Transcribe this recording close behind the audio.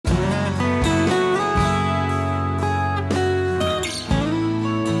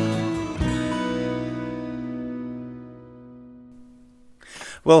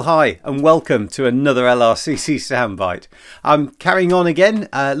Well, hi and welcome to another LRCC Soundbite. I'm carrying on again,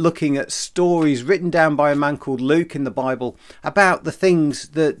 looking at stories written down by a man called Luke in the Bible about the things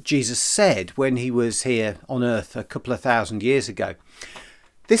that Jesus said when he was here on earth a couple of thousand years ago.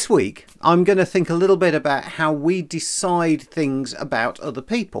 This week, I'm going to think a little bit about how we decide things about other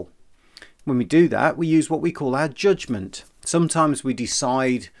people. When we do that, we use what we call our judgment. Sometimes we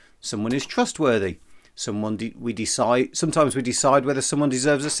decide someone is trustworthy. Sometimes we decide whether someone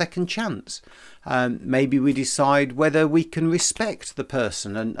deserves a second chance. Maybe we decide whether we can respect the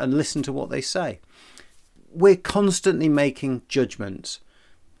person and listen to what they say. We're constantly making judgments.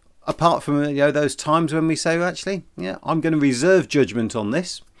 Apart from those times when we say, well, actually, I'm going to reserve judgment on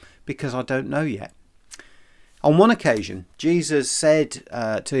this because I don't know yet. On one occasion, Jesus said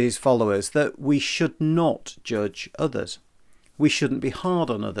to his followers that we should not judge others. We shouldn't be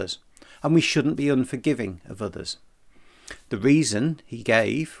hard on others. And we shouldn't be unforgiving of others. The reason he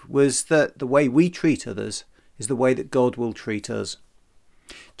gave was that the way we treat others is the way that God will treat us.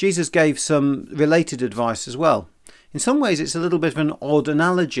 Jesus gave some related advice as well. In some ways it's a little bit of an odd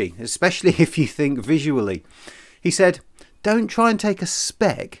analogy, especially if you think visually. He said, don't try and take a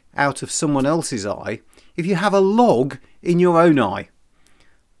speck out of someone else's eye if you have a log in your own eye.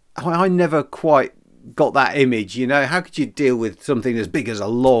 I never quite got that image, how could you deal with something as big as a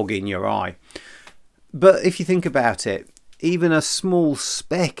log in your eye? But if you think about it, even a small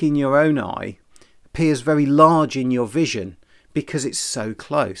speck in your own eye appears very large in your vision because it's so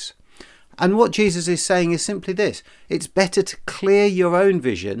close. And what Jesus is saying is simply this: it's better to clear your own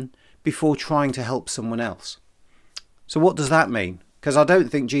vision before trying to help someone else. So what does that mean? Because I don't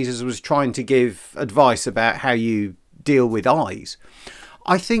think Jesus was trying to give advice about how you deal with eyes.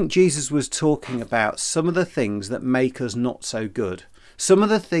 I think Jesus was talking about some of the things that make us not so good, some of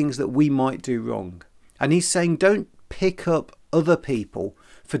the things that we might do wrong. And he's saying don't pick up other people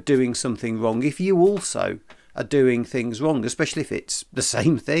for doing something wrong if you also are doing things wrong, especially if it's the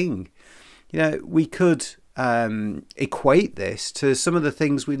same thing. We could equate this to some of the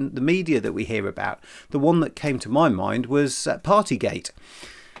things in the media that we hear about. The one that came to my mind was Partygate.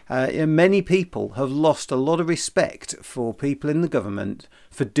 Many people have lost a lot of respect for people in the government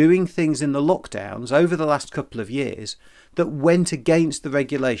for doing things in the lockdowns over the last couple of years that went against the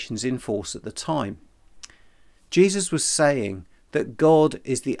regulations in force at the time. Jesus was saying that God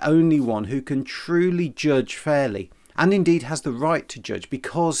is the only one who can truly judge fairly, and indeed has the right to judge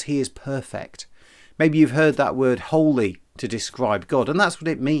because he is perfect. Maybe you've heard that word holy to describe God, and that's what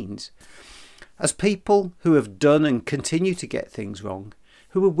it means. As people who have done and continue to get things wrong,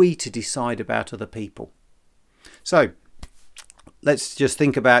 who are we to decide about other people? So let's just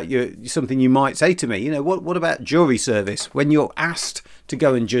think about something you might say to me. What about jury service when you're asked to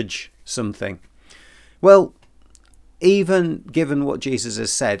go and judge something? Well, even given what Jesus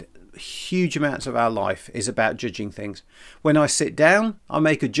has said, huge amounts of our life is about judging things. When I sit down, I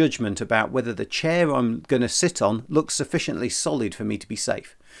make a judgment about whether the chair I'm going to sit on looks sufficiently solid for me to be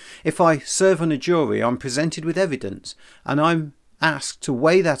safe. If I serve on a jury, I'm presented with evidence and I'm asked to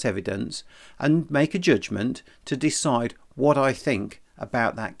weigh that evidence and make a judgment to decide what I think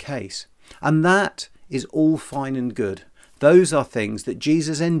about that case. And that is all fine and good. Those are things that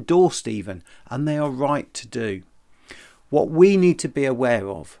Jesus endorsed even, and they are right to do. What we need to be aware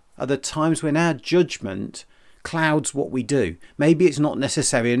of are the times when our judgment clouds what we do. Maybe it's not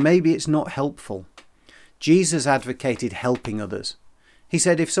necessary and maybe it's not helpful. Jesus advocated helping others. He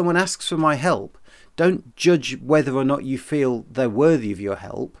said, if someone asks for my help, don't judge whether or not you feel they're worthy of your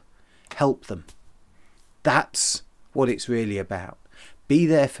help. Help them. That's what it's really about. Be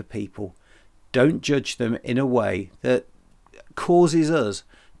there for people. Don't judge them in a way that causes us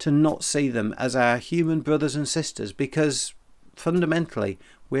to not see them as our human brothers and sisters, because fundamentally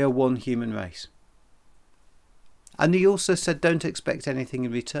we are one human race. And he also said don't expect anything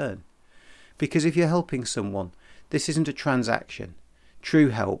in return, because if you're helping someone, this isn't a transaction. True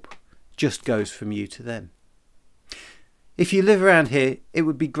help just goes from you to them. If you live around here, it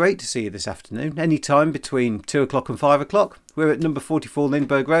would be great to see you this afternoon, any time between 2 o'clock and 5 o'clock. We're at number 44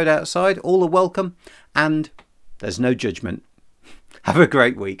 Lindbergh Road outside. All are welcome, and there's no judgment. Have a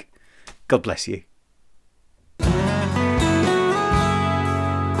great week. God bless you.